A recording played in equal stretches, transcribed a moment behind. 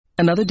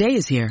Another day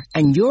is here,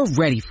 and you're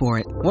ready for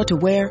it. What to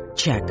wear?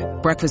 Check.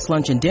 Breakfast,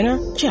 lunch, and dinner?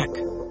 Check.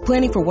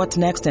 Planning for what's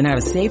next and how to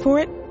save for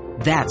it?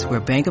 That's where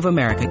Bank of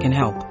America can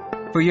help.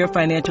 For your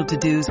financial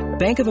to-dos,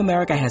 Bank of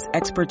America has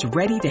experts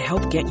ready to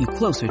help get you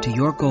closer to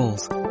your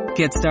goals.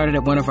 Get started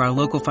at one of our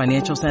local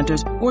financial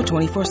centers or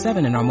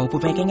 24/7 in our mobile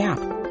banking app.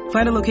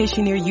 Find a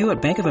location near you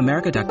at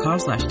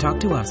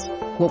bankofamerica.com/talktous.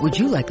 What would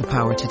you like the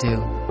power to do?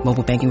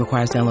 Mobile banking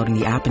requires downloading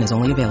the app and is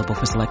only available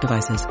for select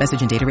devices.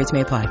 Message and data rates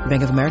may apply.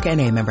 Bank of America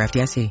N.A., member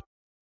FDIC.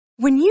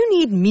 When you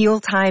need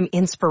mealtime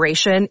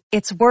inspiration,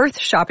 it's worth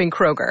shopping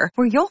Kroger,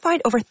 where you'll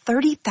find over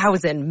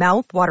 30,000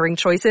 mouth-watering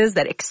choices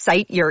that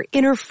excite your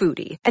inner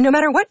foodie. And no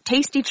matter what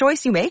tasty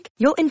choice you make,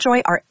 you'll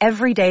enjoy our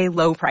everyday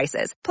low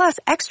prices, plus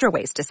extra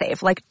ways to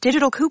save, like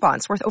digital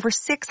coupons worth over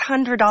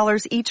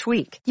 $600 each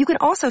week. You can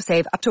also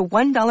save up to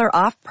 $1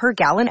 off per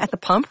gallon at the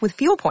pump with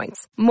fuel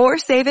points. More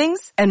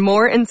savings and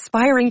more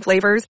inspiring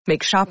flavors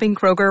make shopping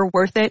Kroger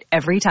worth it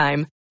every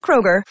time.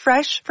 Kroger,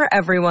 fresh for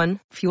everyone.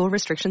 Fuel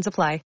restrictions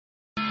apply.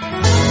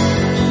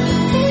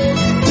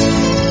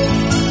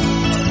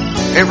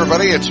 Hey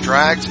everybody, it's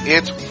Drags.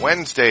 It's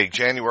Wednesday,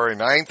 January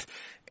 9th,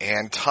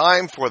 and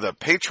time for the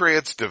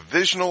Patriots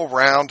Divisional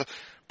Round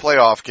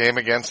playoff game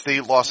against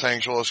the Los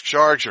Angeles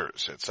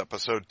Chargers. It's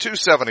episode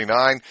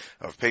 279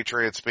 of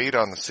Patriots Beat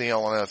on the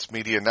CLNS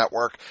Media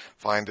Network.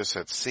 Find us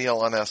at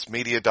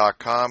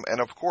clnsmedia.com, and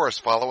of course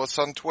follow us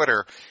on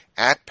Twitter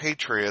at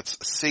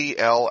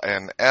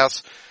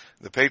PatriotsCLNS.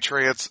 The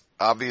Patriots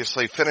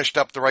obviously finished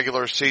up the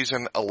regular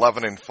season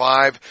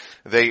 11-5.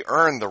 They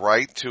earned the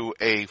right to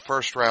a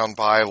first round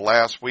bye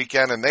last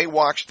weekend, and they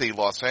watched the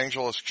Los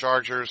Angeles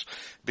Chargers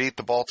beat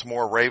the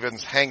Baltimore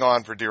Ravens, hang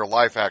on for dear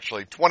life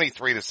actually,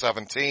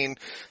 23-17.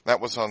 That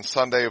was on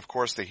Sunday. Of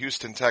course, the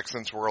Houston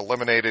Texans were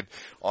eliminated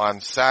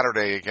on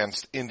Saturday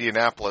against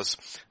Indianapolis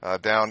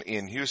down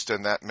in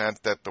Houston. That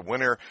meant that the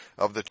winner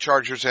of the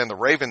Chargers and the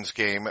Ravens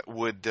game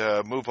would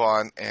move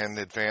on and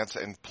advance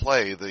and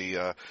play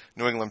the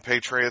New England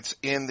Patriots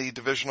in the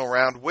divisional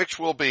round, which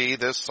will be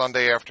this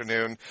Sunday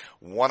afternoon,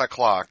 1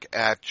 o'clock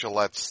at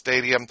Gillette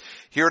Stadium.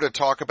 Here to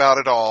talk about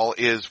it all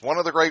is one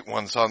of the great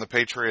ones on the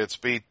Patriots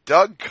Beat,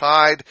 Doug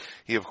Kyed.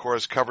 He, of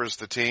course, covers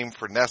the team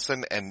for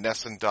Nesson and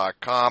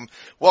Nesson.com.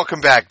 Welcome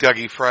back,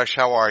 Dougie Fresh.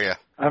 How are you?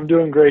 I'm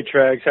doing great,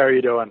 Trags. How are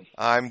you doing?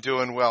 I'm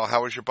doing well.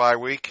 How was your bye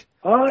week?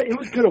 It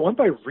was good. It went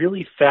by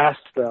really fast,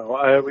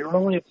 though. We were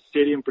only at the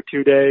stadium for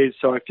 2 days,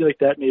 so I feel like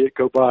that made it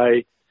go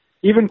by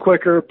even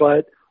quicker,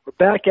 but we're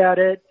back at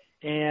it.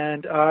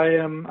 And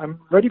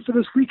I'm ready for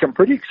this week. I'm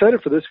pretty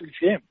excited for this week's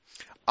game.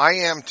 I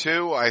am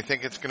too. I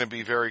think it's going to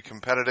be very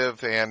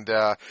competitive. And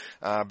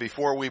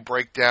before we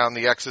break down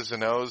the X's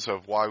and O's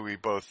of why we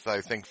both, I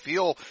think,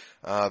 feel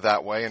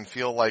that way and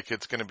feel like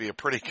it's going to be a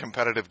pretty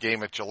competitive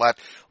game at Gillette,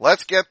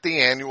 let's get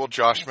the annual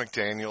Josh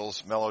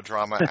McDaniels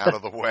melodrama out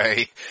of the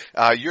way.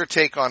 Your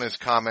take on his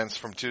comments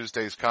from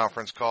Tuesday's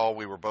conference call,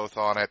 we were both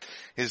on it,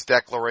 his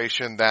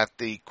declaration that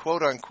the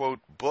quote-unquote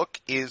book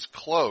is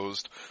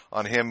closed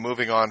on him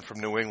moving on from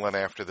New England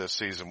after this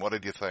season. What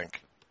did you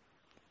think?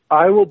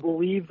 I will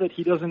believe that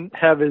he doesn't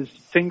have his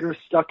finger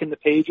stuck in the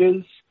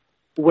pages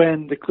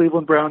when the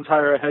Cleveland Browns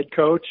hire a head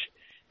coach.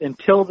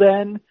 Until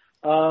then,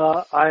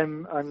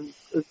 I'm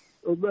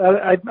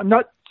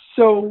not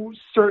so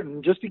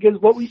certain. Just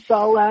because what we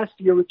saw last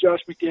year with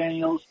Josh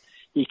McDaniels,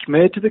 he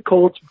committed to the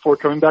Colts before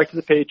coming back to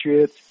the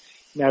Patriots.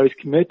 Now he's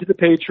committed to the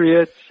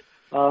Patriots.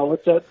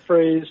 What's that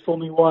phrase? Fool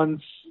me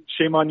once,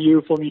 shame on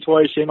you. Fool me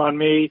twice, shame on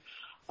me.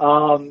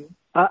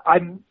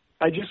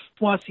 I just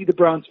want to see the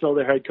Browns fill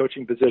their head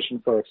coaching position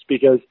first,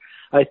 because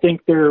I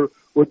think there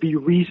would be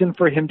reason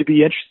for him to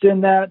be interested in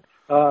that.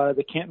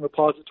 The Canton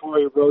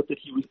Repository wrote that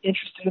he was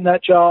interested in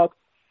that job.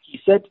 He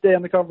said today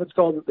on the conference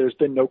call that there's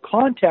been no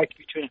contact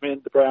between him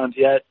and the Browns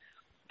yet,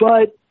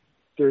 but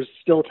there's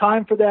still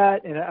time for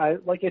that. And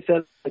like I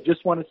said, I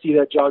just want to see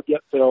that job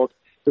get filled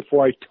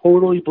before I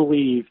totally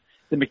believe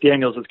that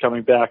McDaniels is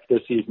coming back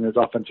this season as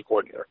offensive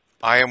coordinator.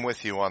 I am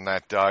with you on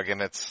that, Doug,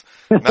 and it's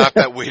not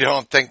that we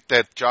don't think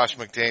that Josh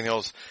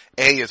McDaniels,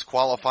 A, is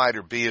qualified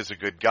or B, is a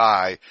good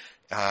guy.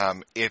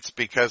 It's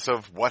because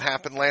of what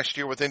happened last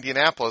year with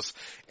Indianapolis,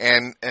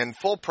 and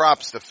full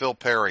props to Phil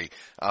Perry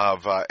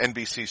of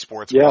NBC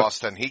Sports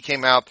Boston. He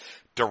came out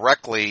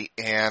directly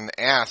and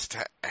asked,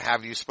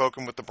 have you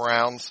spoken with the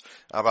Browns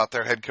about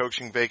their head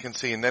coaching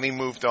vacancy? And then he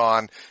moved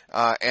on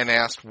and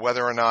asked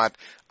whether or not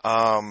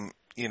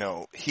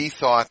he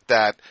thought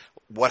that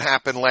what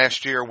happened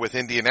last year with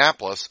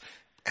Indianapolis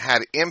had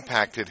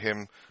impacted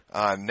him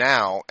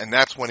now, and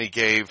that's when he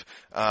gave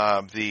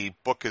the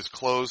book is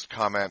closed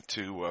comment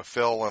to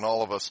Phil and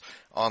all of us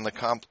on the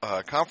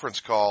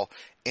conference call.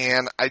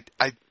 And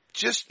I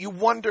just, you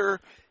wonder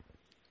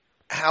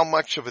how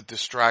much of a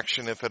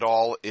distraction, if at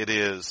all, it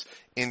is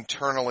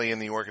internally in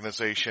the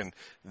organization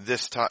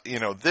this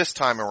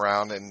time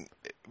around, and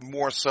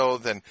more so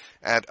than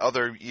at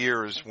other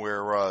years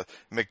where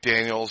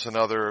McDaniels and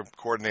other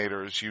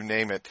coordinators, you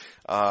name it,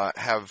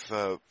 have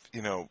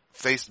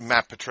faced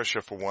Matt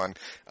Patricia for one,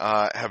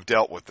 have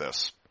dealt with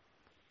this.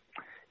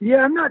 Yeah,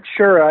 I'm not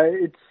sure.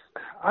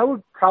 I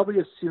would probably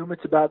assume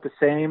it's about the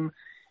same.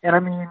 And I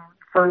mean,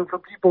 for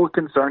people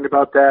concerned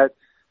about that,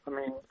 I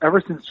mean,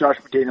 ever since Josh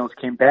McDaniels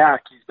came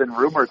back, he's been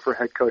rumored for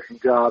head coaching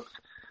jobs.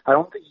 I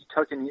don't think he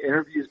took any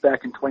interviews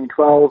back in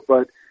 2012,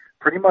 but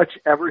pretty much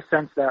ever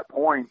since that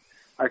point,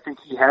 I think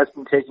he has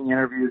been taking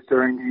interviews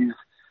during these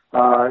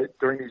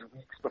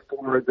weeks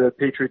before the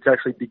Patriots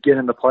actually begin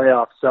in the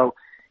playoffs. So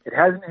it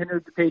hasn't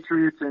hindered the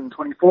Patriots in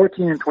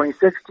 2014 and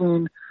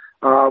 2016.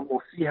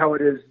 We'll see how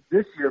it is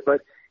this year,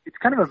 but it's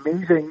kind of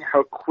amazing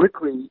how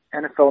quickly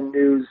NFL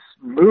news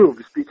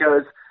moves,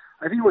 because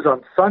I think it was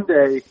on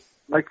Sunday,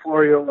 Mike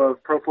Florio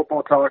of Pro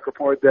Football Talk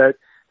reported that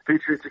the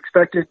Patriots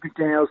expected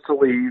McDaniels to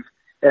leave,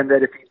 and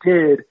that if he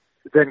did,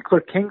 then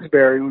Cliff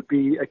Kingsbury would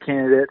be a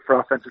candidate for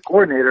offensive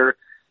coordinator.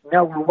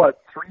 Now we're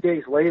 3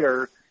 days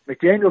later,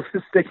 McDaniels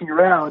is sticking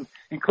around,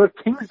 and Cliff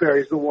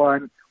Kingsbury is the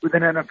one with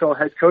an NFL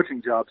head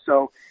coaching job.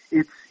 So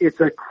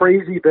it's a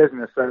crazy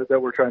business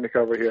that we're trying to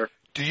cover here.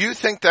 Do you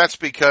think that's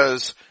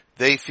because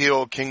they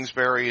feel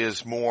Kingsbury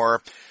is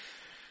more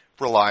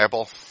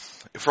reliable,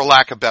 for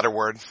lack of a better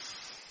word?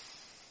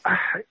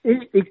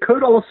 It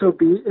could also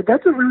be.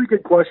 That's a really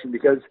good question,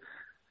 because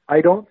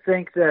I don't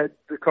think that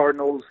the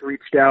Cardinals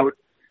reached out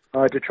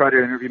to try to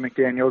interview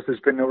McDaniels. There's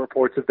been no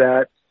reports of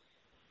that.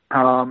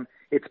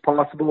 It's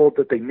possible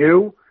that they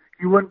knew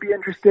he wouldn't be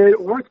interested,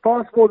 or it's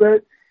possible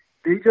that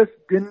they just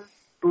didn't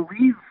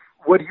believe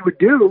what he would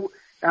do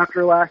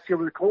after last year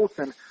with the Colts.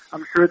 And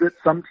I'm sure that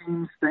some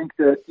teams think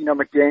that,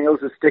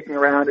 McDaniels is sticking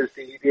around as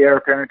the heir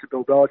apparent to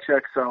Bill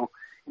Belichick. So,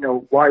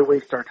 why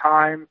waste our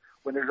time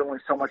when there's only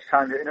so much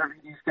time to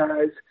interview these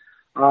guys?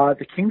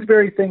 The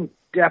Kingsbury thing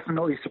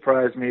definitely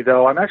surprised me,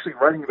 though. I'm actually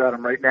writing about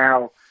him right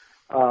now,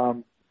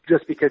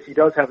 just because he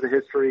does have the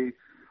history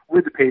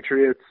with the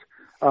Patriots.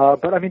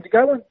 But I mean, the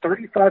guy went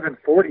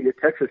 35-40 at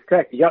Texas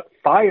Tech. He got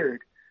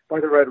fired by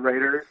the Red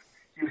Raiders.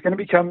 He was going to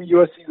become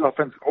USC's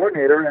offensive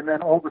coordinator, and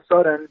then all of a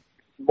sudden,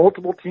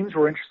 multiple teams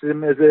were interested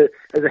in him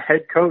as a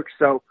head coach.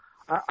 So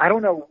I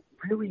don't know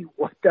really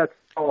what that's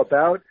all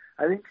about.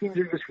 I think teams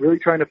are just really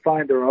trying to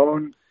find their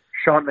own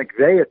Sean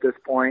McVay at this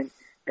point,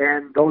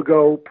 and they'll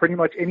go pretty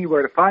much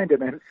anywhere to find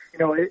him. And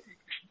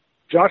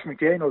Josh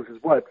McDaniels is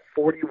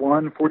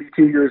 41,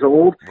 42 years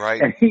old, right?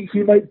 And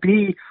he might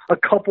be a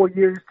couple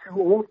years too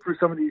old for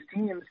some of these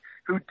teams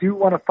who do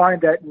want to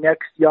find that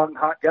next young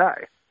hot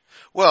guy.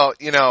 Well,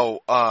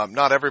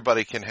 not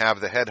everybody can have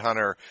the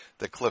headhunter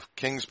that Cliff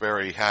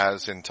Kingsbury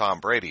has in Tom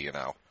Brady,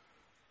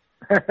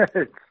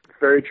 It's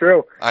very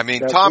true. I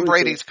mean, That's Tom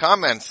really Brady's true.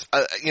 comments,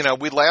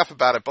 we laugh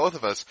about it, both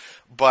of us,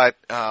 but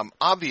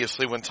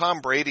obviously when Tom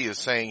Brady is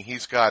saying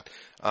he's got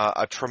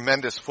a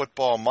tremendous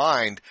football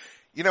mind,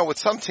 with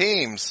some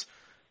teams,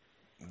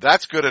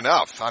 that's good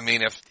enough. I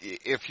mean,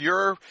 if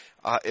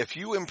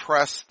you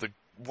impress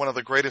one of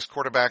the greatest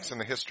quarterbacks in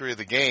the history of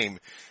the game,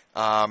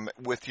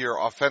 with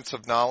your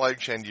offensive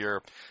knowledge and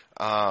your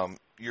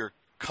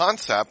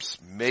concepts,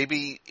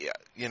 maybe,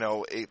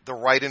 the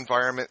right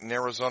environment in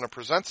Arizona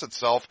presents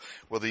itself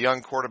with a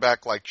young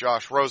quarterback like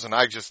Josh Rosen.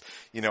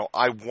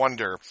 I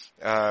wonder,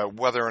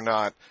 whether or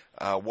not,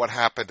 what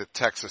happened at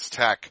Texas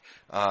Tech,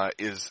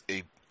 is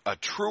a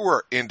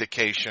truer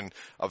indication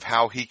of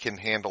how he can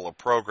handle a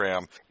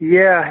program.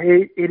 Yeah,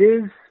 it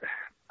is.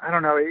 I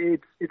don't know.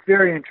 It's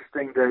very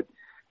interesting that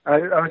I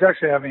was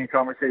actually having a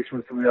conversation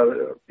with some of the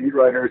other beat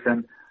writers,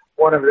 and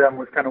one of them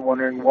was kind of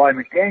wondering why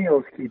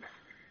McDaniels keeps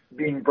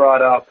being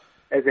brought up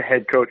as a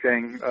head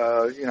coaching,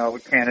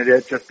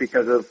 candidate just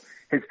because of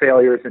his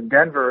failures in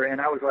Denver.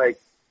 And I was like,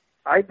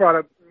 I brought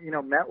up,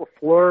 Matt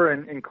LaFleur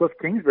and Cliff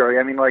Kingsbury.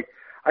 I mean,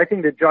 I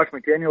think that Josh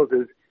McDaniels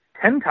is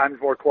 10 times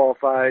more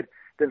qualified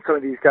than some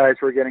of these guys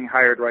who are getting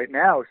hired right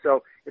now.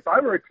 So if I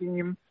were a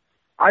team,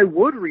 I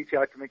would reach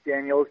out to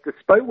McDaniels,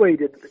 despite what he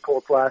did to the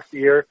Colts last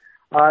year,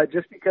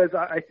 just because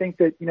I think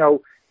that,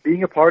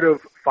 being a part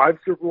of 5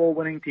 Super Bowl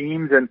winning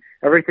teams and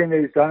everything that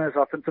he's done as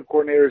offensive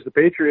coordinator as the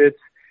Patriots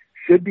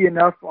should be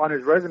enough on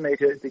his resume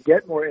to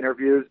get more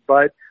interviews.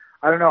 But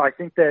I don't know. I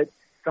think that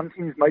some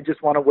teams might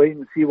just want to wait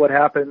and see what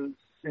happens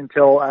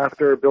until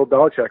after Bill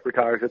Belichick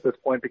retires at this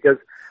point, because,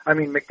 I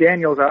mean,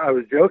 McDaniels, I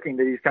was joking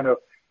that he's kind of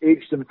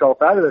aged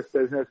himself out of this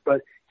business, but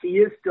he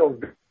is still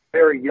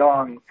very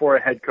young for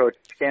a head coach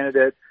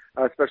candidate,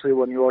 especially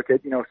when you look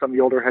at, some of the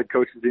older head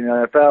coaches in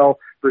the NFL.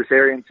 Bruce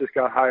Arians just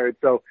got hired.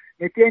 So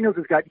McDaniels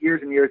has got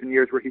years and years and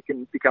years where he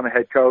can become a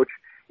head coach.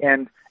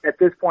 And at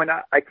this point,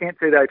 I can't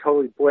say that I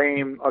totally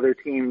blame other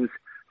teams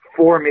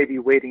for maybe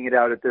waiting it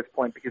out at this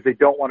point, because they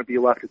don't want to be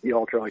left at the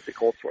altar like the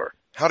Colts were.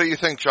 How do you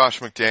think Josh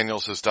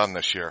McDaniels has done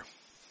this year?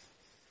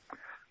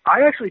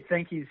 I actually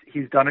think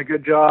he's done a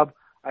good job.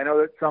 I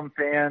know that some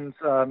fans,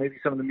 maybe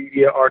some of the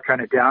media, are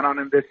kind of down on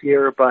him this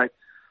year, but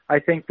I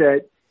think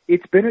that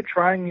it's been a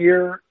trying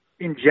year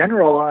in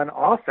general on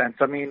offense.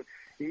 I mean,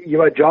 you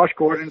had Josh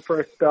Gordon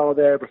for a spell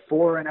there.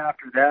 Before and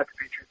after that, the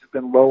Patriots have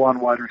been low on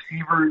wide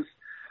receivers.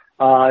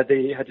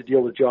 They had to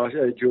deal with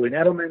Julian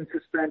Edelman's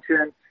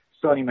suspension.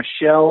 Sonny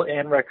Michel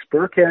and Rex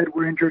Burkhead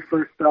were injured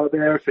for a spell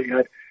there. So you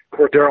had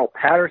Cordero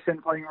Patterson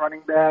playing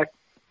running back.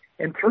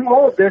 And through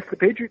all of this, the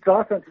Patriots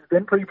offense has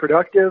been pretty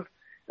productive.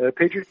 The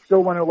Patriots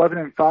still went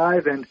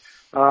 11-5, and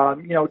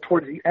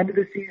towards the end of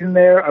the season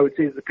there, I would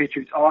say the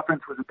Patriots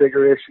offense was a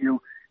bigger issue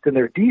than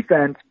their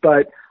defense,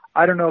 but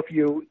I don't know if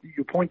you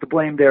point the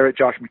blame there at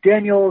Josh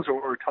McDaniels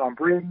or Tom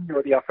Brady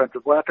or the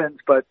offensive weapons,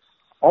 but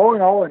all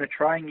in all, in a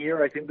trying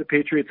year, I think the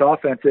Patriots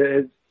offense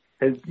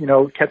has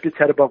kept its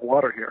head above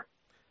water here.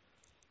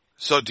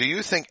 So do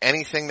you think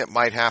anything that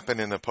might happen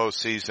in the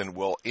postseason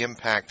will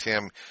impact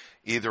him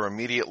either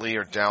immediately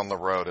or down the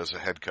road as a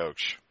head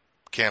coach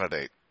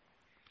candidate?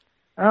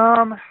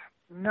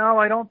 No,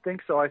 I don't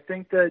think so. I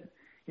think that,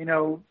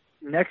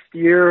 next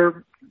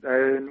year,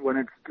 when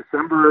it's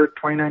December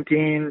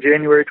 2019,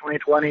 January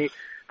 2020,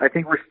 I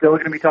think we're still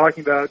going to be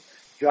talking about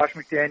Josh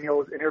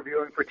McDaniels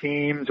interviewing for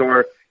teams,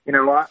 or,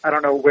 I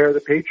don't know where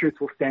the Patriots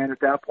will stand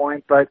at that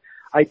point, but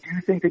I do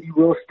think that you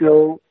will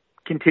still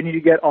continue to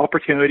get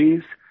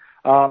opportunities.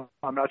 I'm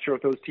not sure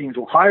if those teams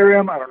will hire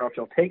him. I don't know if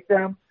he'll take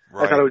them.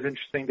 Right. I thought it was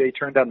interesting they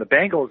turned down the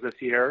Bengals this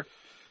year.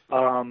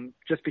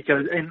 Just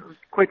because, and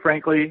quite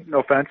frankly,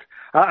 no offense,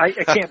 I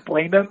can't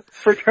blame him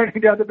for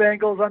turning down the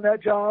Bengals on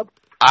that job.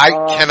 I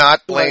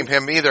cannot blame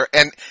him either.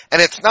 And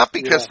it's not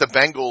because the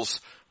Bengals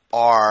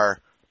are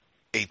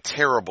a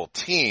terrible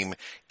team.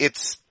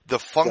 It's the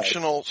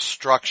functional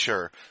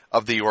structure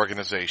of the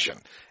organization.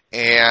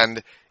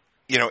 And,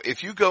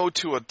 if you go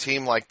to a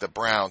team like the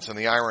Browns, and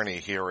the irony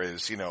here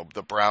is,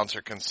 the Browns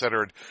are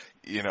considered,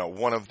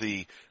 one of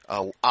the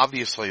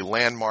obviously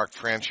landmark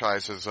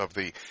franchises of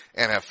the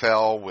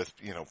NFL with,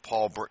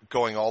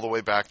 going all the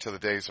way back to the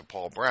days of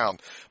Paul Brown,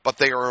 but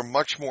they are a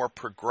much more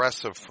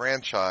progressive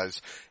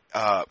franchise,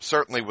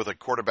 certainly with a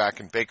quarterback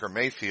in Baker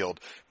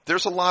Mayfield.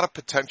 There's a lot of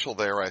potential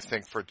there, I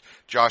think, for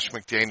Josh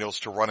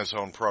McDaniels to run his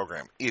own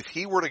program. If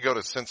he were to go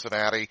to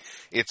Cincinnati,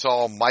 it's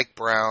all Mike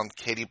Brown,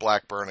 Katie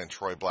Blackburn, and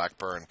Troy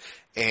Blackburn,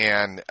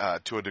 and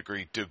to a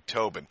degree Duke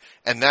Tobin.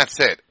 And that's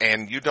it.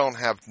 And you don't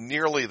have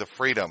nearly the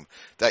freedom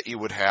that you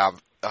would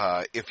have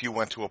if you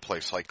went to a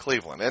place like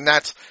Cleveland. And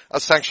that's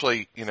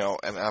essentially, and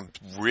I'm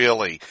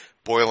really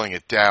boiling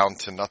it down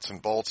to nuts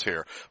and bolts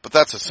here, but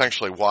that's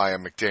essentially why a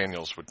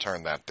McDaniels would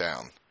turn that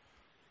down.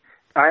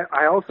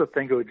 I also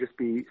think it would just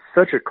be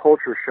such a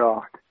culture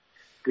shock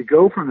to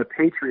go from the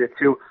Patriots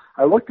to,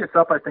 I looked this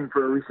up, I think,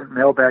 for a recent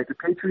mailbag. The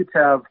Patriots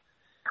have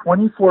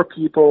 24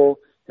 people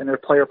in their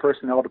player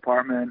personnel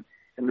department,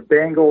 and the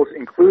Bengals,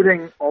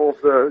 including all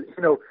of the,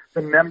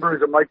 the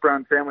members of Mike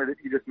Brown's family that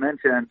you just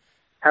mentioned,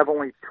 have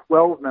only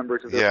 12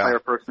 members of their player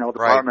personnel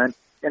department.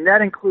 Right. And that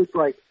includes,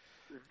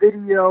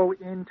 video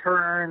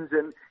interns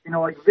and,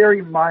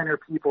 very minor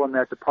people in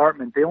that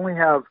department. They only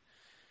have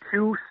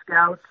 2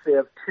 scouts. They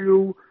have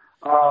 2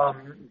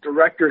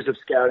 directors of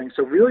scouting.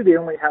 So really they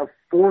only have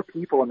 4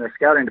 people in their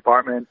scouting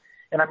department.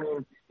 And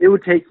it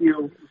would take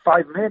you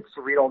 5 minutes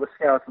to read all the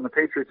scouts on the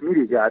Patriots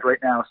media guide right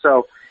now.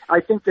 So I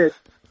think that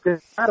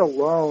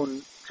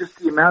alone, just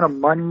the amount of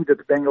money that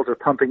the Bengals are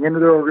pumping into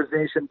their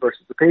organization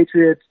versus the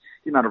Patriots,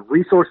 the amount of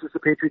resources the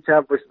Patriots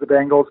have versus the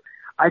Bengals,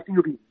 I think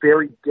it would be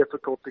very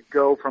difficult to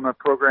go from a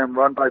program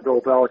run by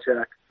Bill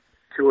Belichick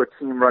to a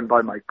team run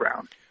by Mike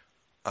Brown.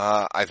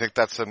 I think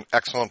that's an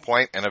excellent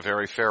point and a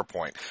very fair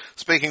point.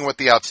 Speaking with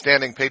the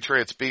outstanding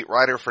Patriots beat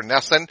writer for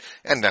NESN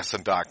and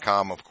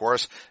NESN.com, of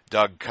course,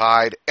 Doug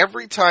Kyed.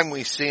 Every time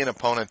we see an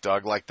opponent,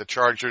 Doug, like the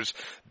Chargers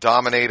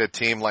dominate a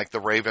team like the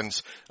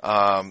Ravens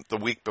the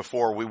week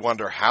before, we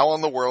wonder how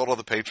in the world are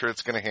the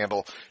Patriots going to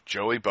handle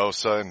Joey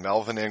Bosa and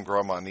Melvin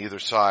Ingram on either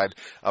side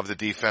of the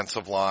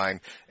defensive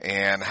line,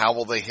 and how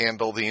will they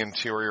handle the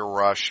interior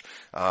rush,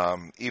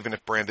 even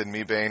if Brandon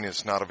Mebane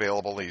is not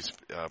available. He's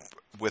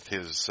with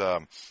his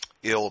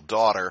ill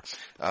daughter.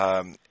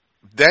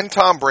 Then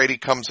Tom Brady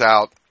comes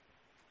out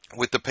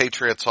with the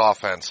Patriots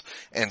offense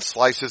and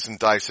slices and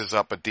dices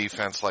up a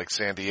defense like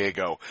San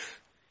Diego,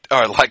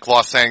 or like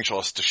Los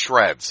Angeles, to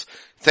shreds.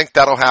 Think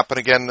that'll happen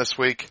again this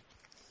week?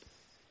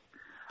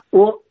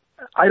 Well,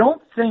 I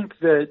don't think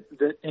that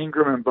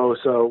Ingram and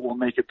Bosa will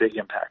make a big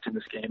impact in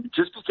this game,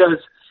 just because,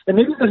 and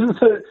maybe this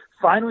is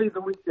finally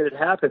the week that it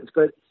happens,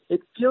 but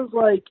it feels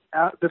like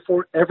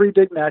before every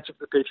big matchup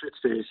the Patriots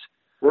face,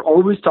 we're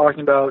always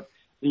talking about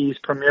these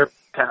premier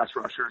pass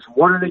rushers.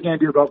 What are they going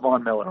to do about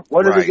Von Miller?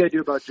 What are they going to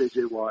do about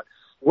J.J. Watt?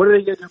 What are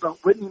they going to do about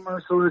Whitney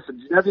Merciless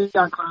and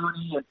Jadeveon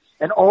Clowney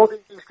and all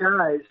these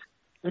guys?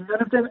 And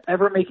none of them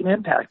ever make an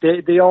impact.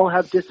 They all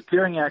have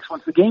disappearing acts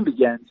once the game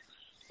begins.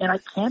 And I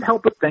can't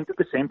help but think that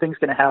the same thing's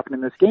going to happen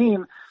in this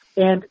game.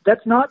 And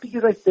that's not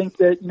because I think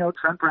that,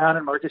 Trent Brown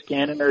and Marcus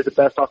Gannon are the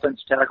best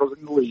offensive tackles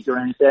in the league or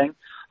anything.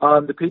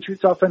 The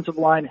Patriots offensive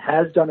line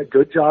has done a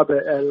good job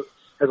as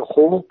a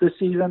whole this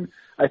season.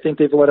 I think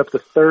they've let up the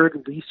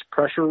 3rd least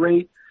pressure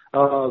rate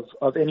of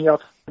any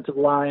offensive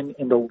line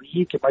in the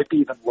league. It might be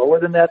even lower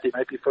than that. They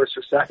might be 1st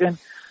or 2nd.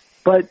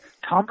 But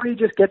Tom Brady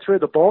just gets rid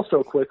of the ball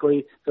so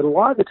quickly that a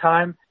lot of the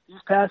time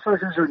these pass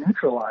rushers are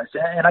neutralized.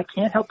 And I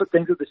can't help but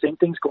think that the same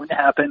thing's going to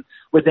happen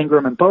with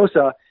Ingram and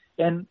Bosa.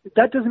 And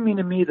that doesn't mean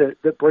to me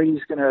that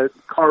Brady's going to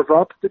carve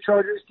up the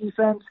Chargers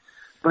defense,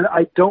 but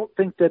I don't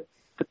think that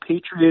the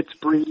Patriots,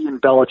 Brady,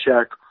 and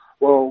Belichick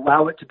will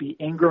allow it to be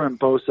Ingram and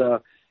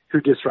Bosa who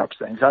disrupts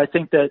things. I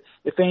think that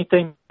if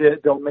anything,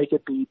 they'll make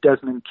it be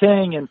Desmond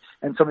King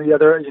and some of the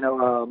other,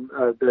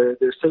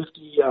 their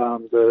safety,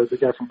 the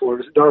guy from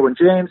Florida, Darwin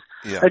James.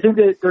 Yeah. I think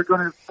that they're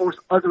going to force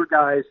other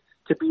guys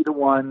to be the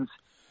ones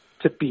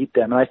to beat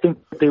them. And I think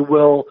that they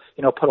will,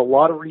 put a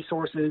lot of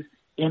resources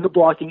into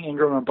blocking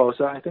Ingram and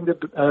Bosa. I think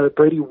that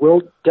Brady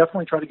will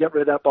definitely try to get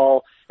rid of that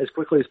ball as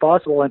quickly as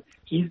possible. And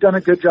he's done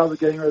a good job of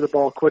getting rid of the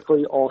ball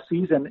quickly all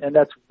season. And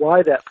that's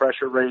why that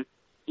pressure rate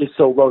is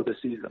so low this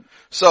season.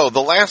 So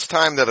the last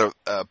time that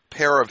a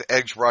pair of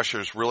edge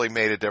rushers really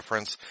made a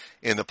difference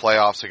in the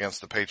playoffs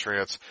against the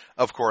Patriots,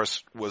 of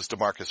course, was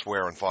DeMarcus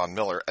Ware and Von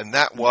Miller. And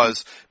that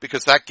was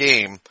because that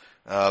game,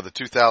 the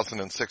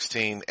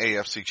 2016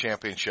 AFC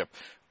Championship,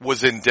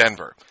 was in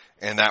Denver.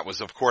 And that was,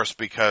 of course,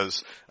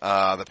 because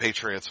the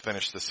Patriots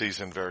finished the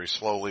season very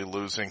slowly,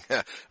 losing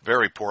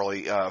very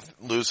poorly,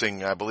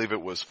 losing, I believe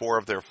it was 4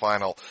 of their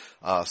final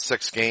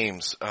 6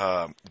 games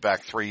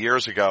back 3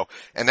 years ago.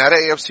 And that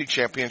AFC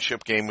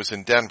Championship game was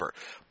in Denver.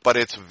 But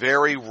it's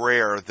very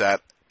rare that,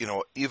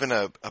 even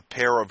a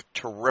pair of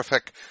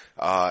terrific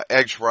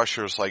edge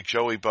rushers like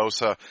Joey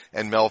Bosa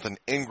and Melvin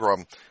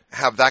Ingram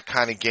have that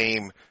kind of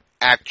game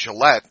at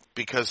Gillette,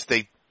 because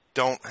they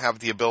don't have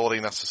the ability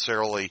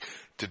necessarily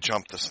to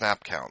jump the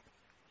snap count.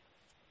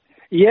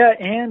 Yeah,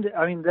 and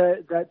I mean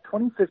that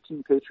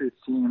 2015 Patriots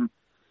team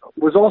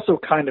was also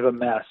kind of a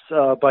mess.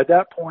 By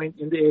that point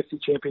in the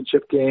AFC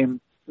Championship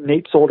game,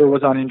 Nate Solder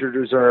was on injured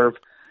reserve.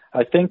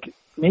 I think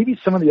maybe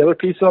some of the other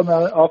pieces on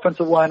the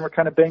offensive line were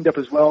kind of banged up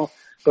as well.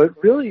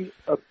 But really,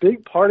 a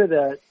big part of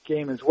that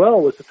game as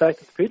well was the fact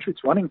that the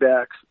Patriots running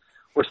backs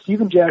were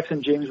Steven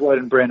Jackson, James White,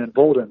 and Brandon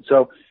Bolden.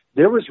 So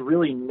there was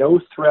really no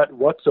threat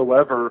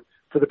whatsoever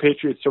for the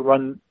Patriots to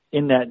run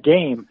in that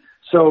game.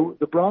 So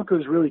the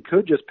Broncos really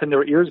could just pin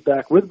their ears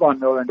back with Von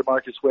Miller and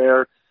DeMarcus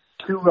Ware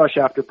to rush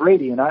after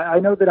Brady. And I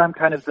know that I'm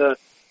kind of the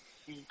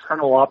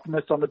eternal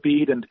optimist on the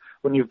beat. And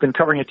when you've been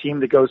covering a team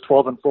that goes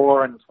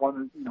 12-4 and it's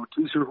won,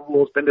 2 Super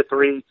Bowls, been to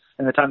 3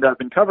 in the time that I've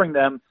been covering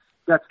them,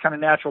 that's kind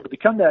of natural to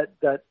become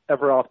that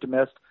ever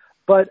optimist.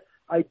 But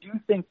I do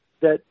think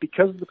that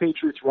because of the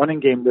Patriots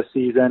running game this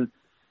season,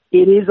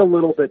 it is a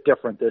little bit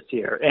different this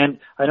year. And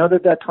I know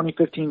that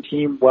 2015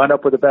 team wound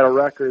up with a better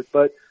record,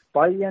 but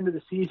by the end of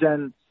the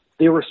season,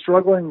 they were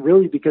struggling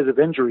really because of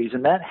injuries,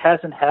 and that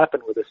hasn't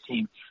happened with this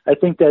team. I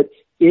think that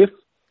if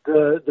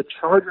the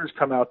Chargers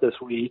come out this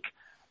week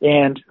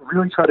and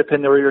really try to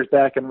pin their ears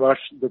back and rush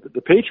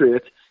the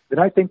Patriots, then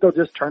I think they'll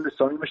just turn to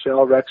Sony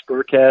Michel, Rex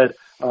Burkhead,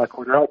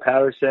 Cordell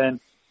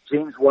Patterson,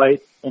 James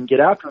White, and get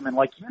after them. And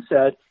like you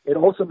said, it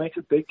also makes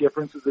a big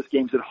difference if this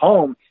game's at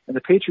home, and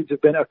the Patriots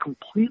have been a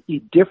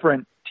completely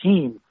different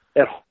team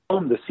at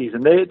home this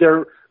season.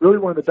 They're really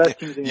one of the best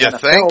teams in the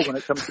NFL when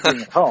it comes to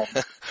being at home.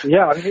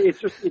 Yeah, I mean,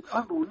 it's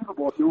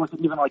unbelievable if you look at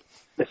even like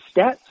the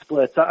stat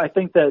splits. I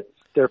think that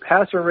their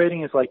passer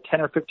rating is like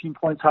 10 or 15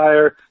 points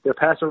higher. Their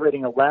passer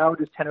rating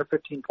allowed is 10 or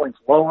 15 points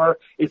lower.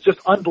 It's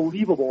just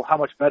unbelievable how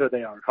much better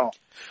they are at home.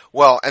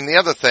 Well, and the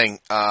other thing,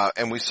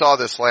 and we saw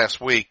this last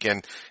week,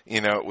 and,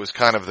 it was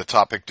kind of the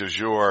topic du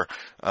jour,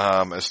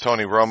 as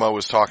Tony Romo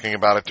was talking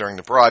about it during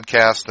the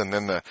broadcast, and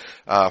then the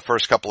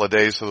first couple of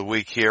days of the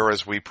week here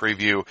as we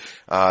preview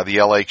the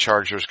LA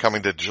Chargers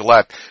coming to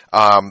Gillette,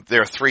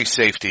 their 3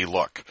 safety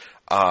look.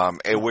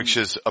 Which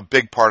is a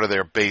big part of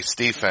their base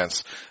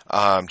defense.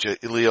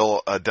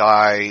 Jaleel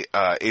Adai,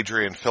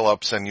 Adrian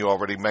Phillips, and you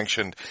already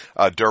mentioned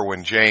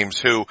Derwin James,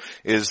 who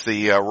is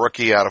the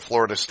rookie out of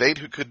Florida State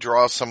who could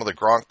draw some of the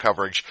Gronk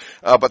coverage.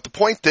 But the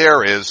point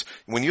there is,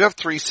 when you have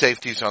 3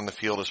 safeties on the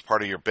field as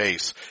part of your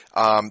base,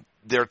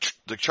 the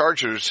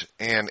Chargers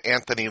and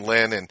Anthony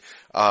Lynn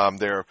and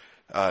their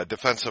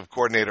defensive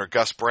coordinator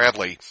Gus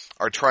Bradley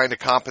are trying to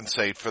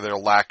compensate for their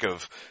lack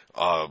of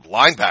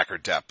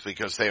linebacker depth,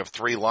 because they have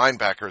 3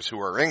 linebackers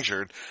who are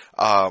injured.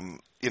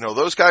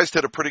 Those guys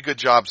did a pretty good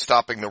job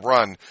stopping the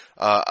run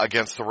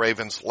against the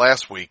Ravens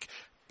last week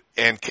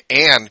and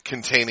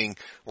containing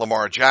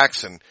Lamar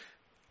Jackson.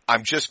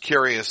 I'm just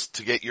curious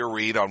to get your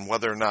read on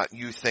whether or not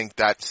you think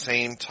that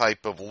same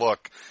type of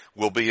look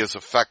will be as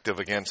effective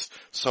against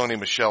Sony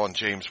Michel and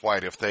James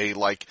White, if they,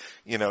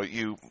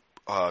 you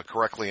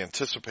correctly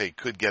anticipate,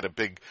 could get a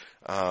big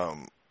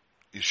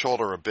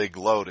shoulder a big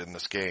load in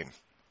this game.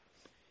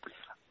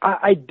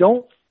 I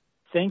don't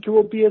think it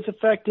will be as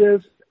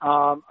effective.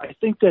 I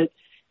think that,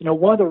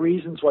 one of the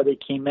reasons why they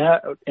came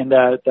out in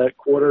that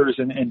quarters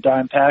and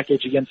dime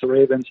package against the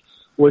Ravens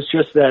was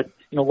just that,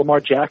 Lamar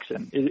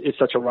Jackson is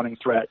such a running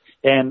threat,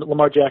 and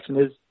Lamar Jackson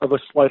is of a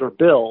slighter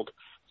build.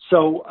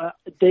 So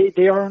they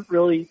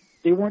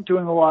weren't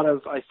doing a lot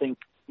of, I think,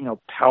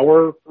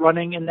 power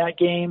running in that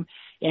game.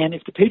 And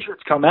if the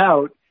Patriots come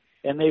out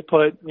and they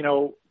put,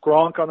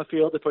 Gronk on the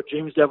field, they put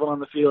James Devlin on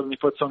the field, and they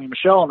put Sony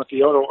Michel on the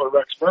field, or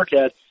Rex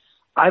Burkhead,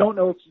 I don't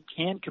know if you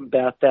can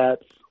combat that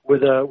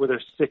with a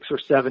 6 or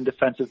 7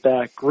 defensive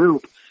back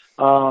group,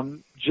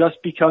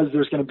 just because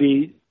there's going to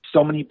be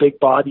so many big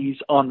bodies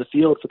on the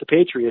field for the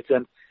Patriots.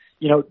 And,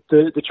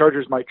 the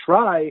Chargers might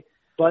try,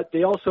 but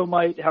they also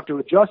might have to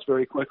adjust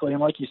very quickly.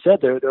 And like you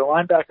said, their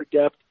linebacker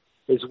depth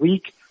is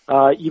weak.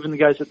 Even the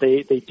guys that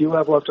they do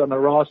have left on their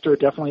roster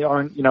definitely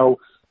aren't,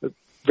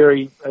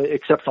 very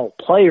exceptional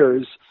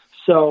players.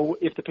 So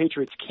if the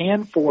Patriots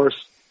can force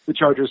the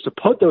Chargers to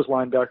put those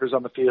linebackers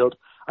on the field,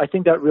 I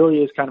think that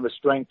really is kind of a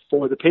strength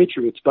for the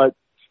Patriots. But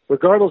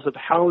regardless of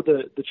how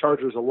the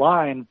Chargers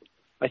align,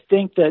 I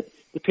think that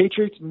the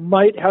Patriots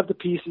might have the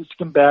pieces to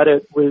combat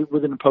it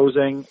with an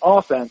opposing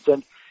offense.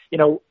 And,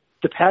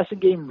 the passing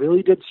game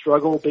really did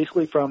struggle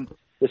basically from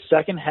the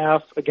second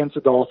half against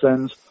the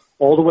Dolphins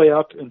all the way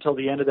up until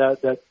the end of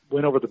that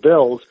win over the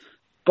Bills.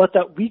 But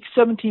that Week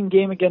 17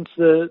 game against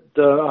the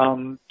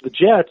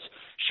Jets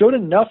showed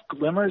enough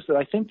glimmers that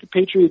I think the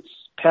Patriots'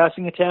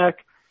 passing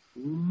attack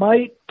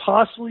might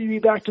possibly be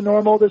back to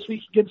normal this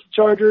week against the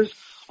Chargers.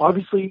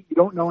 Obviously, you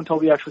don't know until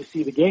we actually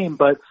see the game,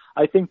 but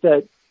I think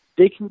that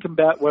they can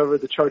combat whatever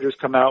the Chargers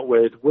come out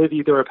with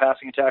either a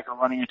passing attack or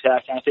running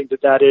attack, and I think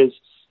that is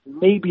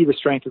maybe the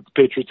strength of the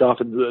Patriots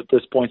offense at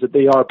this point, that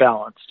they are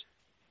balanced.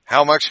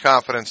 How much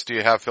confidence do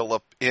you have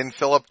in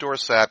Philip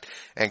Dorsett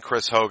and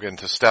Chris Hogan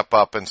to step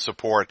up and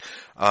support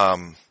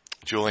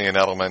Julian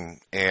Edelman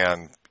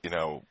and,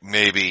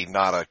 maybe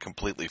not a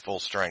completely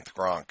full-strength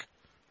Gronk?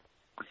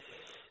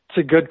 It's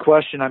a good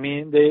question. I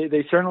mean,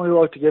 they certainly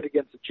look to get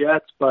against the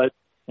Jets, but,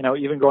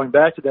 even going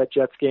back to that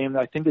Jets game,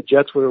 I think the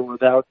Jets were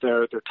without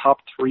their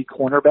top three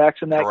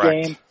cornerbacks in that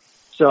Correct. game.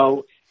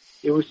 So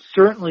it was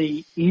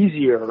certainly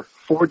easier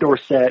for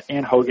Dorsett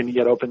and Hogan to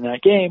get open in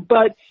that game,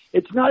 but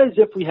it's not as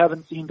if we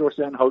haven't seen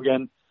Dorsett and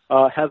Hogan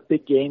have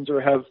big games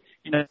or have,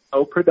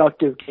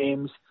 productive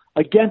games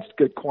against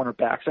good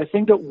cornerbacks. I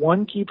think that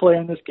one key player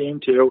in this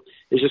game, too,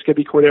 is just going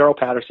to be Cordero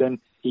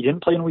Patterson. He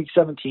didn't play in Week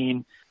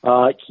 17.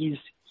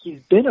 He's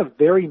been a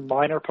very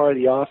minor part of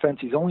the offense.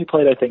 He's only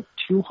played, I think,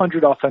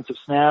 200 offensive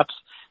snaps.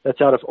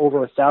 That's out of over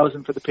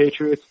 1,000 for the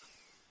Patriots.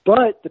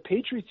 But the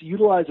Patriots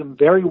utilize him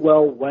very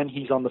well when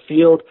he's on the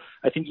field.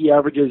 I think he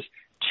averages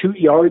 2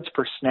 yards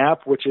per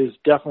snap, which is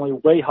definitely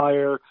way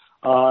higher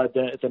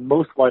than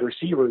most wide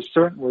receivers,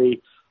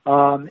 certainly.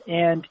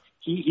 And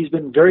he's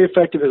been very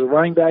effective as a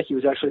running back. He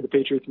was actually the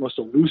Patriots' most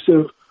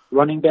elusive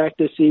running back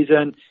this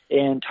season.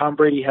 And Tom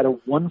Brady had a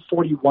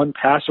 141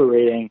 passer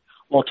rating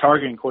while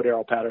targeting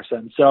Cordero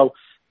Patterson. So,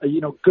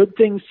 good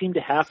things seem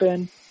to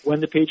happen when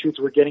the Patriots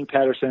were getting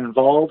Patterson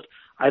involved.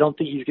 I don't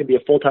think he's going to be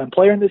a full-time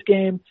player in this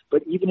game,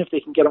 but even if they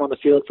can get him on the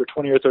field for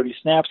 20 or 30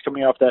 snaps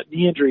coming off that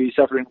knee injury he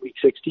suffered in Week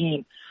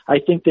 16, I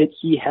think that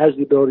he has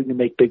the ability to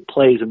make big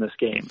plays in this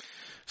game.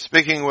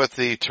 Speaking with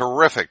the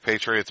terrific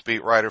Patriots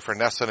beat writer for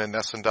Nesson and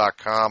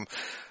Nesson.com,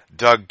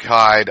 Doug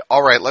Kyed.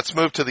 All right, let's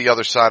move to the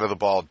other side of the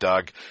ball,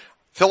 Doug.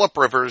 Philip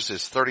Rivers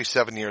is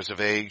 37 years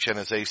of age, and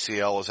his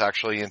ACL is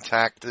actually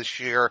intact this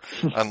year,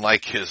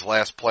 unlike his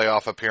last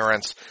playoff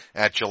appearance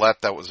at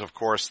Gillette. That was, of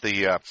course,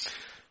 the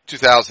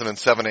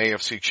 2007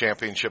 AFC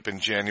Championship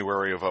in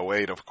January of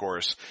 2008, of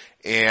course.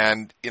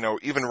 And,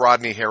 even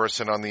Rodney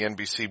Harrison on the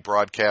NBC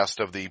broadcast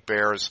of the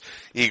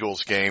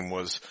Bears-Eagles game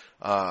was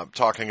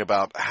talking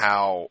about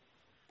how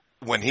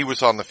when he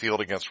was on the field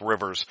against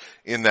Rivers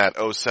in that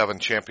 2007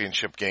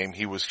 championship game,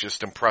 he was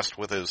just impressed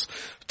with his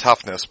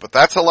toughness. But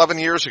that's 11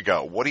 years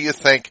ago. What do you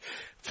think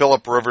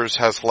Philip Rivers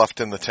has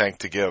left in the tank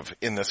to give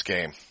in this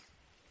game?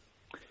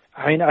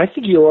 I mean, I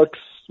think he looks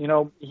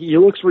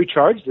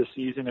recharged this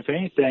season, if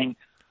anything.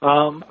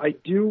 I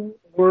do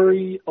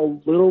worry a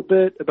little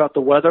bit about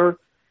the weather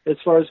as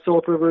far as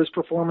Philip Rivers'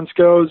 performance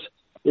goes.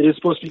 It is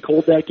supposed to be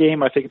cold that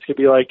game. I think it's going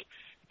to be like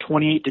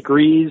 28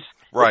 degrees.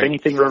 Right. If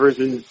anything, Rivers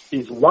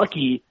is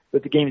lucky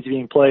that the game is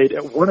being played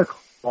at 1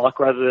 o'clock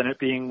rather than it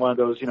being one of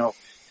those,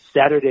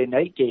 Saturday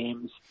night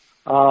games.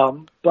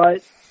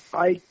 But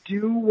I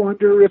do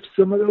wonder if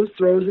some of those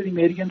throws that he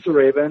made against the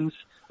Ravens,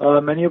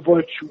 many of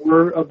which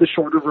were of the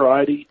shorter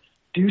variety,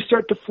 do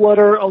start to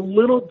flutter a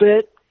little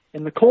bit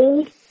in the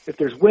cold. If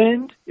there's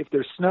wind, if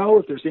there's snow,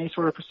 if there's any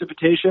sort of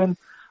precipitation,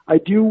 I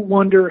do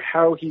wonder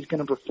how he's going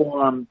to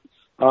perform,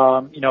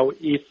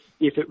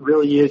 if it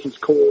really is as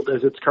cold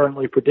as it's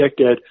currently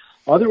predicted.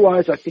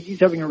 Otherwise, I think he's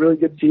having a really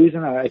good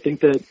season. I think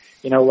that,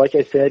 like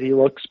I said, he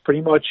looks pretty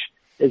much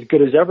as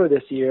good as ever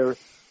this year.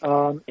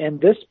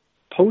 And this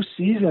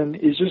postseason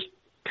is just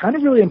kind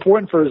of really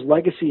important for his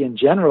legacy in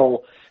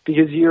general,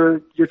 because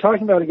you're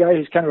talking about a guy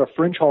who's kind of a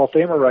fringe Hall of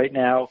Famer right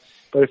now.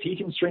 But if he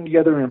can string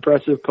together an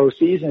impressive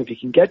postseason, if he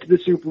can get to the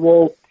Super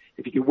Bowl,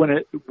 if he can win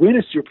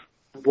a Super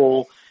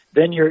Bowl,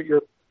 then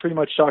you're pretty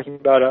much talking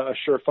about a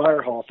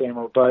surefire Hall of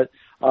Famer. But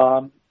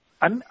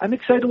I'm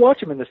excited to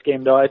watch him in this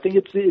game, though. I think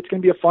it's going to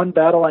be a fun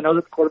battle. I know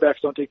that the quarterbacks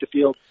don't take the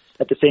field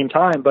at the same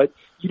time, but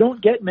you don't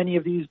get many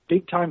of these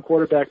big-time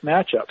quarterback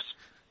matchups.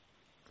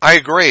 I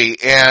agree,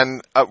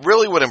 and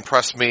really what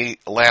impressed me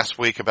last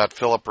week about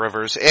Philip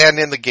Rivers, and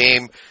in the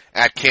game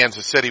at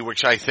Kansas City,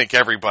 which I think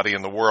everybody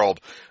in the world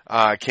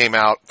came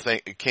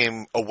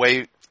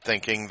away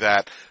thinking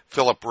that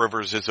Philip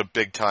Rivers is a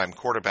big-time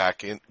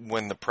quarterback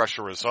when the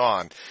pressure is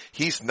on.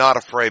 He's not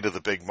afraid of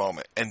the big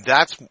moment, and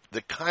that's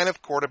the kind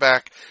of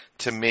quarterback,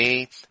 to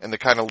me, and the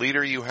kind of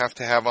leader you have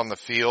to have on the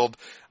field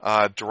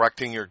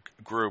directing your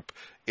group.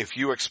 If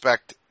you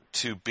expect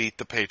to beat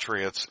the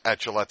Patriots at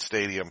Gillette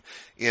Stadium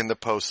in the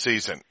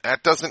postseason.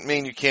 That doesn't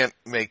mean you can't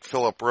make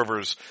Phillip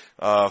Rivers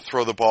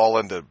throw the ball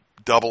into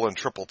double and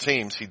triple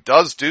teams. He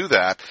does do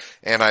that,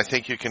 and I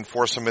think you can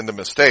force him into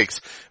mistakes.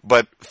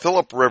 But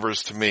Phillip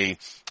Rivers, to me,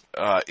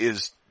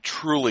 is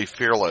truly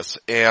fearless,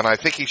 and I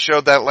think he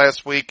showed that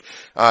last week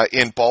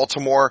in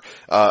Baltimore,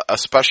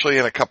 especially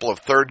in a couple of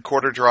third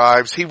quarter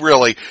drives.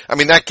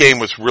 That game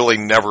was really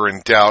never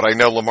in doubt. I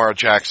know Lamar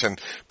Jackson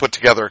put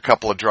together a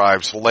couple of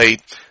drives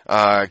late,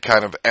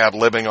 kind of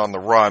ad-libbing on the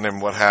run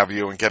and what have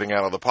you and getting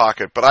out of the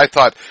pocket, but I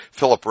thought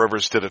Phillip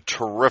Rivers did a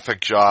terrific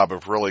job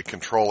of really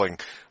controlling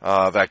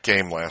that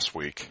game last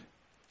week.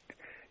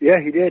 Yeah,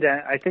 he did,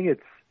 and I think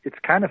it's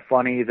kind of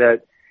funny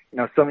that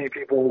so many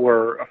people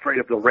were afraid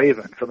of the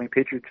Ravens. So many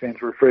Patriots fans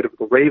were afraid of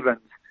the Ravens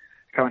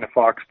coming to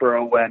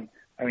Foxborough when,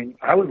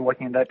 I was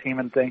looking at that team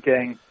and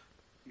thinking,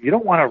 you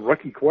don't want a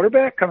rookie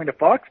quarterback coming to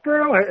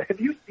Foxborough? Have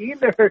you seen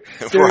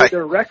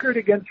their record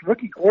against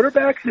rookie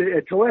quarterbacks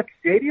at Gillette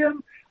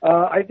Stadium?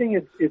 I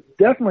think it's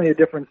definitely a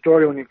different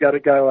story when you've got a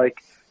guy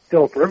like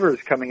Phillip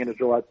Rivers coming into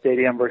Gillette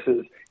Stadium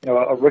versus,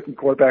 a rookie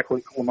quarterback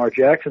like Lamar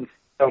Jackson.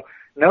 So,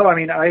 no,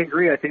 I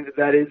agree. I think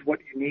that is what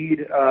you need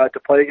to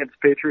play against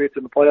the Patriots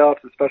in the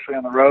playoffs, especially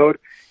on the road.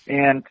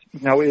 And,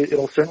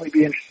 it'll certainly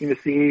be interesting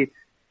to see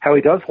how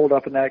he does hold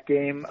up in that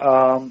game.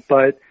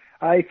 But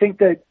I think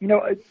that,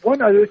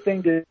 one other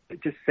thing to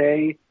just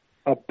say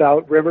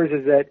about Rivers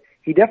is that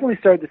he definitely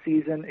started the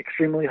season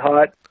extremely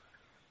hot.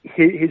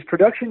 His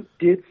production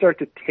did start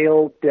to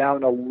tail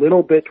down a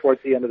little bit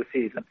towards the end of the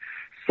season,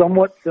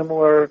 somewhat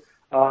similar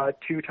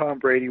to Tom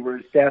Brady, where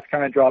his stats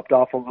kind of dropped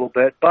off a little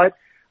bit. But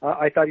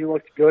I thought he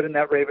looked good in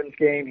that Ravens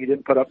game. He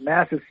didn't put up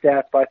massive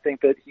stats, but I think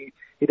that he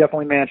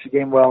definitely managed the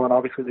game well, and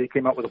obviously they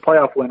came out with a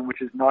playoff win,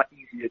 which is not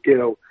easy to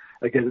do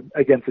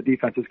against a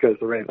defense as good as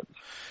the Ravens.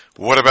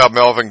 What about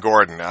Melvin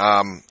Gordon?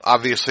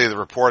 Obviously the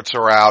reports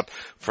are out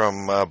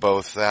from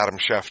both Adam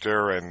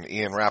Schefter and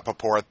Ian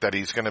Rappaport that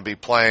he's going to be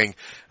playing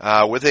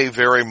with a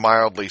very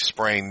mildly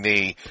sprained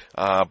knee.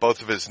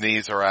 Both of his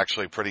knees are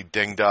actually pretty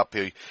dinged up.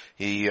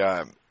 He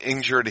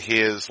injured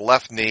his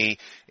left knee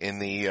in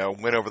the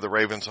win over the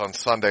Ravens on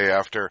Sunday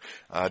after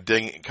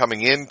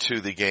coming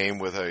into the game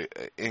with a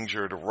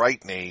injured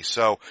right knee.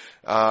 So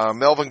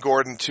Melvin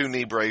Gordon, 2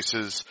 knee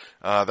braces,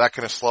 that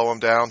going to slow him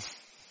down?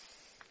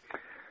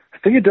 I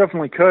think it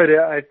definitely could.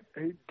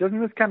 Doesn't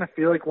this kind of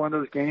feel like one of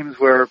those games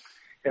where,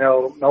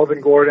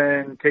 Melvin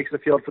Gordon takes the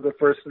field for the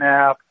first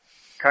snap,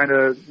 kind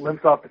of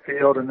limps off the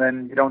field, and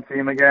then you don't see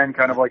him again,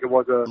 kind of like it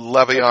was a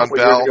Le'Veon couple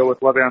Bell. years ago with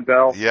Le'Veon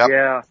Bell. Yep.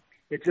 Yeah.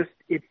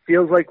 It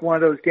feels like one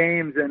of those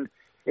games, and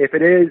if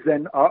it is,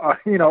 then, everyone's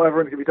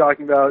going to be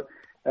talking about,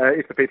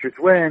 if the Patriots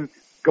win,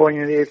 going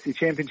into the AFC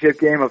Championship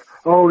game of,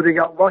 they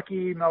got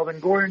lucky, Melvin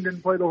Gordon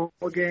didn't play the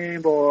whole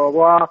game, blah,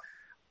 blah, blah.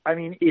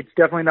 It's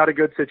definitely not a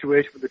good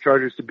situation for the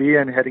Chargers to be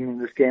in heading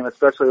into this game,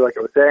 especially like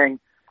I was saying,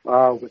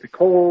 with the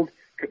cold,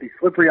 could be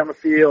slippery on the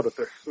field. If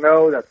there's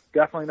snow, that's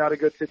definitely not a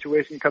good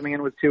situation coming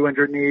in with 2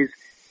 injured knees.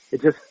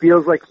 It just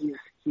feels like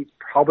he's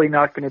probably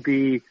not going to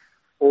be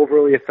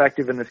overly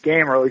effective in this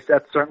game, or at least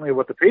that's certainly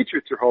what the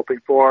Patriots are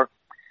hoping for.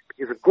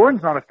 Because if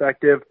Gordon's not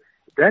effective,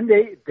 then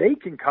they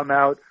can come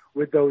out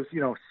with those,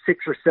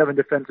 6 or 7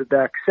 defensive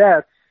back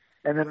sets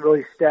and then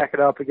really stack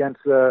it up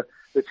against the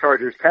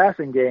Chargers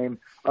passing game,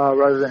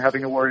 rather than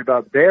having to worry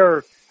about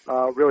their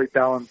really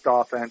balanced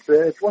offense.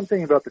 It's one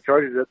thing about the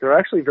Chargers that they're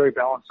actually very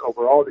balanced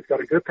overall. They've got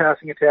a good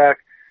passing attack,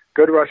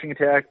 good rushing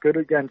attack, good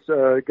against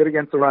the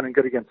run and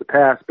good against the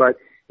pass. But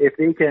if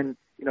they can,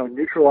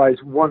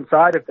 neutralize one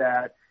side of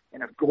that,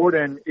 and if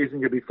Gordon isn't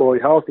going to be fully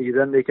healthy,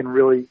 then they can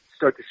really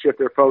start to shift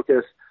their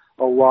focus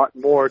a lot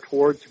more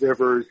towards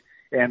Rivers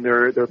and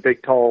their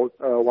big, tall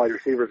wide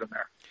receivers in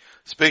there.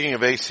 Speaking of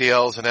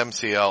ACLs and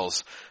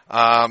MCLs,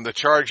 the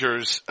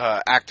Chargers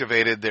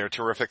activated their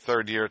terrific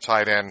third-year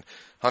tight end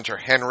Hunter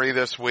Henry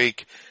this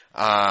week.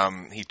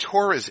 He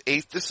tore his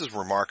this is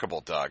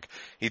remarkable, Doug.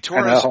 He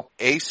tore his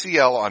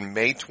ACL on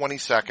May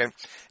 22nd, and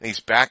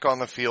he's back on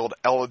the field,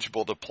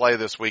 eligible to play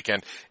this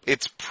weekend.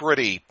 It's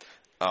pretty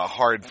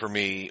hard for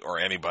me or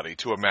anybody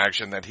to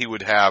imagine that he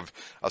would have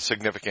a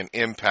significant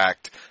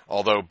impact,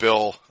 although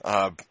Bill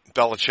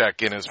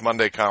Belichick in his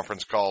Monday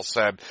conference call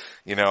said,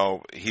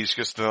 he's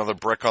just another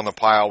brick on the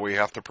pile we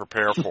have to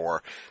prepare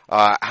for.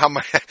 How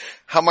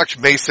much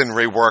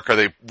masonry work are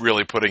they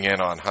really putting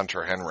in on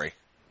Hunter Henry?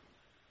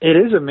 It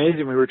is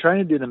amazing. We were trying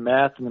to do the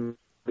math in the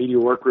media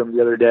workroom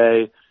the other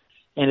day,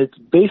 and it's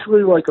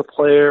basically like a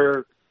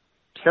player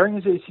tearing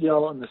his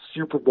ACL in the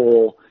Super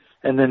Bowl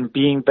and then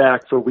being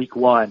back for week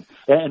 1.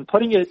 And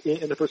putting it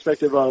in the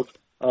perspective of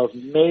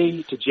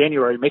May to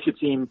January makes it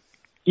seem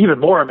even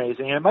more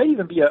amazing. And it might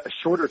even be a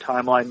shorter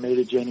timeline, May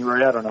to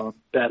January. I don't know,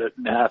 bad at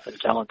math and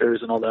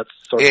calendars and all that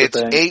sort of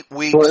thing. It's 8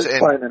 weeks.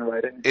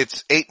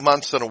 It's 8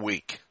 months and a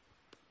week.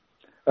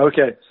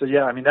 Okay, so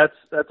yeah,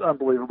 that's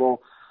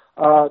unbelievable.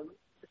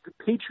 The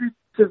Patriots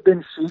have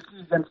been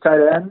shaky against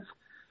tight ends,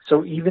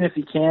 so even if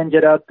he can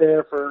get out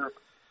there for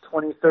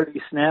 20, 30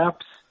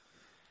 snaps,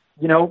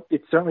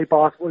 it's certainly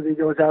possible that he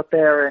goes out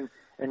there and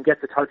and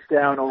gets a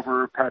touchdown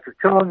over Patrick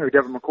Chung or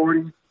Devin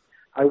McCourty.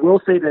 I will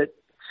say that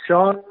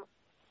Chung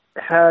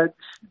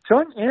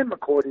and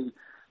McCourty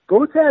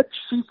both had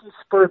cheeky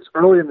spurts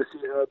early in the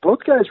season.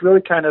 Both guys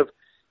really kind of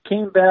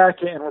came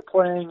back and were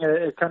playing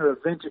at kind of a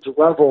vintage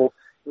level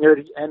near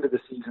the end of the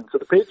season. So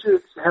the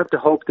Patriots have to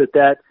hope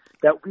that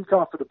week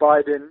off of the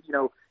bye didn't,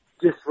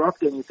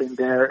 disrupt anything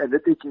there, and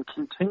that they can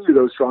continue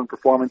those strong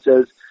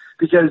performances.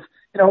 Because,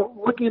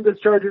 looking at this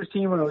Chargers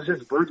team when it was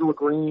just Virgil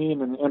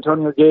Green and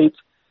Antonio Gates,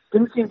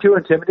 didn't seem too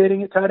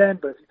intimidating at tight end,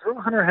 but if you throw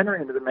Hunter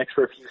Henry into the mix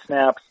for a few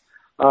snaps,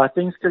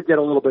 things could get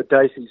a little bit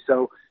dicey.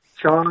 So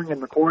Chung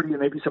and McCourty and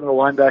maybe some of the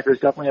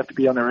linebackers definitely have to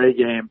be on their A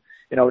game,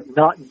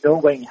 not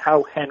knowing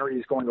how Henry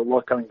is going to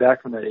look coming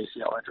back from that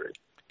ACL injury.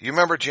 Do you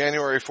remember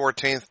January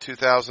 14th,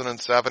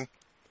 2007?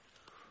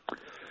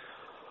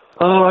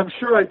 Oh, I'm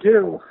sure I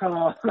do.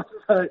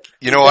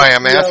 You know why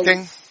I'm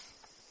asking?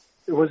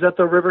 Was that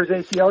the Rivers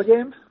ACL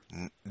game?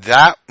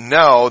 That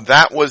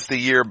was the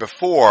year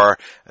before.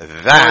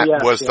 That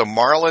was the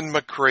Marlon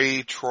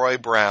McCree, Troy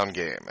Brown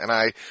game. And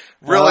I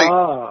really,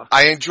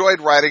 I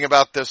enjoyed writing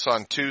about this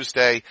on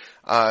Tuesday,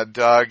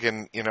 Doug,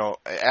 and,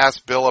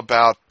 asked Bill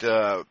about,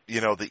 the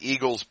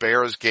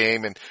Eagles-Bears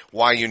game and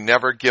why you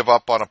never give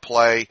up on a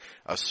play,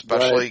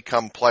 especially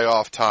come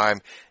playoff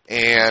time.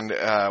 And,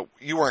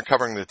 you weren't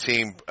covering the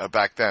team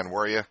back then,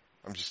 were you?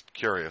 I'm just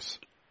curious.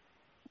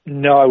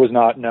 No, I was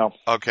not, no.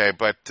 Okay,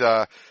 but,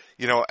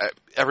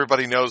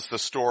 everybody knows the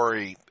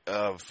story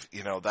of,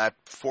 that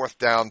fourth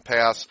down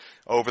pass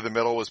over the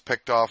middle was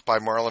picked off by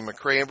Marlon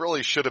McCree. It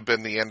really should have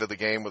been the end of the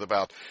game with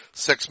about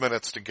 6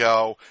 minutes to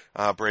go.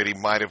 Brady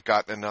might have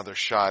gotten another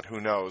shot,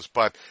 who knows.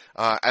 But,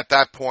 at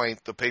that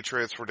point, the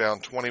Patriots were down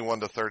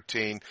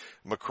 21-13.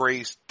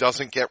 McCree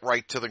doesn't get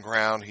right to the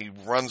ground. He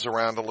runs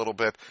around a little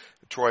bit.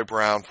 Troy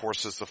Brown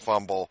forces the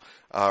fumble.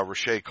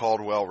 Rashae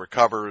Caldwell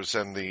recovers,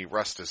 and the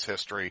rest is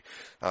history.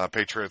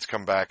 Patriots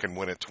come back and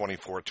win it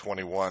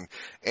 24-21.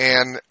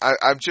 And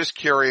I'm just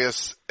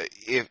curious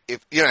if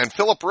and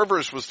Phillip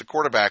Rivers was the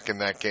quarterback in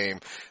that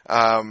game.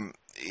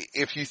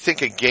 If you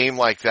think a game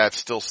like that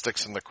still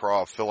sticks in the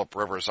craw of Phillip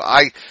Rivers,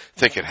 I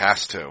think it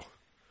has to.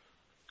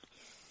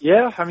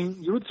 Yeah, I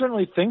mean, you would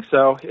certainly think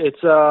so.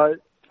 It's,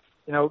 it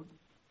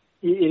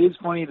is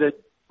funny that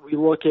we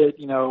look at,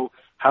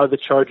 how the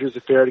Chargers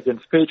have fared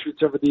against the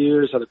Patriots over the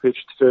years, how the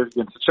Patriots fared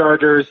against the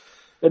Chargers.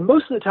 And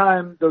most of the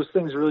time, those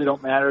things really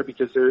don't matter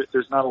because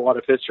there's not a lot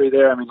of history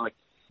there. I mean,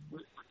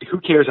 who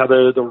cares how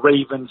the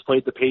Ravens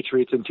played the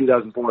Patriots in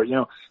 2004,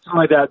 something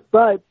like that.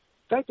 But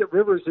the fact that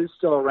Rivers is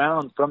still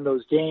around from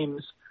those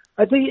games,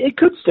 I think it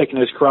could stick in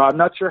his craw. I'm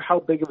not sure how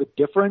big of a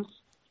difference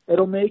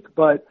it'll make,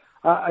 but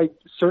I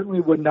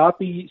certainly would not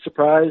be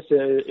surprised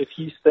if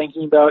he's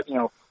thinking about,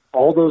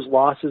 all those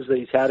losses that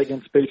he's had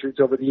against the Patriots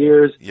over the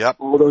years,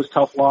 all those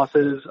tough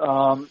losses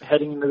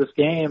heading into this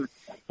game.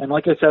 And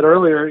like I said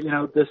earlier,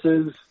 this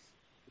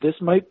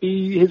might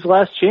be his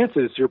last chance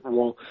at a Super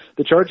Bowl.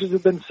 The Chargers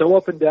have been so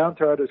up and down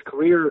throughout his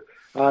career.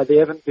 They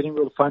haven't been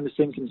able to find the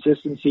same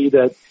consistency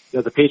that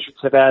the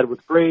Patriots have had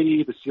with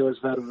Brady, the Steelers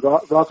have had with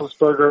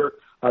Roethlisberger,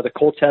 the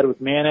Colts had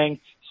with Manning.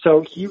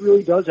 So he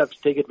really does have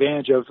to take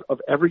advantage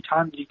of every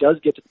time that he does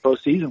get to the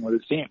postseason with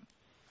his team.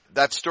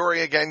 That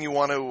story again you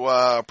want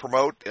to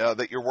promote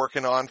that you're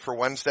working on for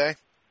Wednesday?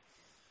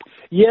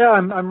 Yeah,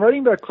 I'm writing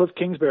about Cliff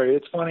Kingsbury.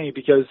 It's funny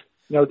because,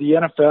 the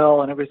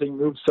NFL and everything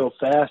moves so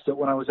fast that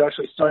when I was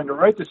actually starting to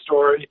write the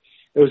story,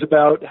 it was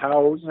about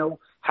how he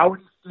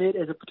fit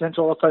as a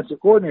potential offensive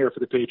coordinator for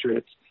the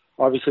Patriots.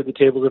 Obviously the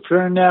tables have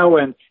turned now,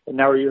 and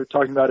now you're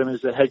talking about him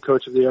as the head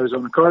coach of the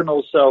Arizona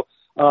Cardinals. So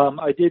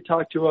I did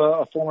talk to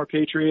a former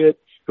Patriot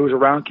who was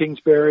around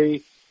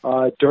Kingsbury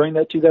during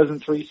that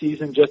 2003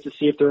 season just to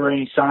see if there were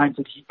any signs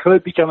that he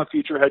could become a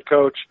future head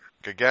coach.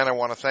 Again, I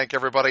want to thank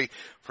everybody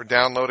for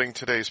downloading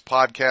today's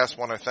podcast. I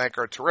want to thank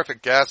our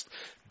terrific guest,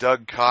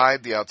 Doug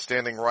Kyed, the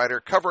outstanding writer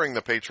covering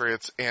the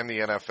Patriots and the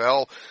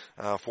NFL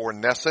for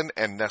Nesson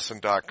and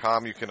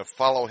Nesson.com. You can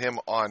follow him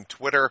on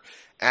Twitter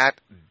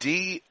at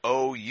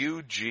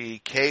DOUGKYED.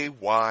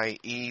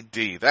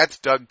 That's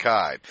Doug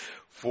Kyed.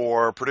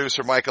 For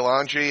producer Michael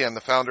Angi and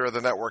the founder of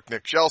the network,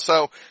 Nick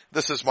Gelso,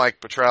 this is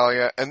Mike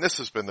Petralia, and this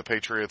has been the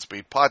Patriots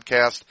Beat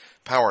podcast,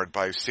 powered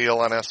by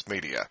CLNS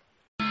Media.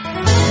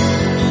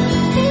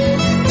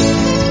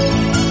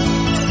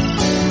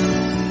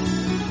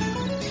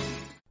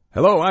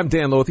 Hello, I'm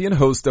Dan Lothian,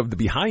 host of the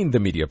Behind the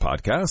Media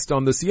podcast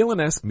on the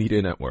CLNS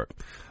Media Network.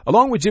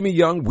 Along with Jimmy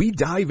Young, we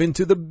dive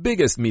into the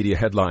biggest media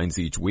headlines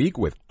each week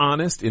with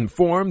honest,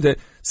 informed, and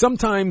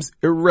sometimes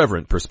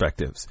irreverent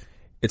perspectives.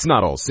 It's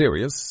not all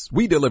serious.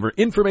 We deliver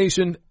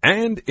information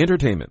and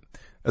entertainment.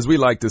 As we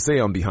like to say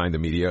on Behind the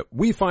Media,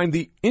 we find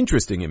the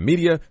interesting in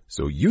media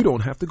so you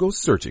don't have to go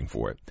searching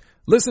for it.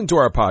 Listen to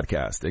our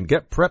podcast and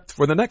get prepped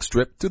for the next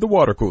trip to the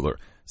water cooler.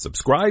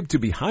 Subscribe to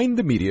Behind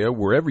the Media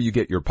wherever you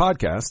get your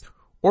podcast,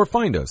 or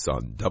find us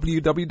on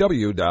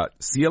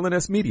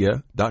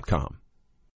www.clnsmedia.com.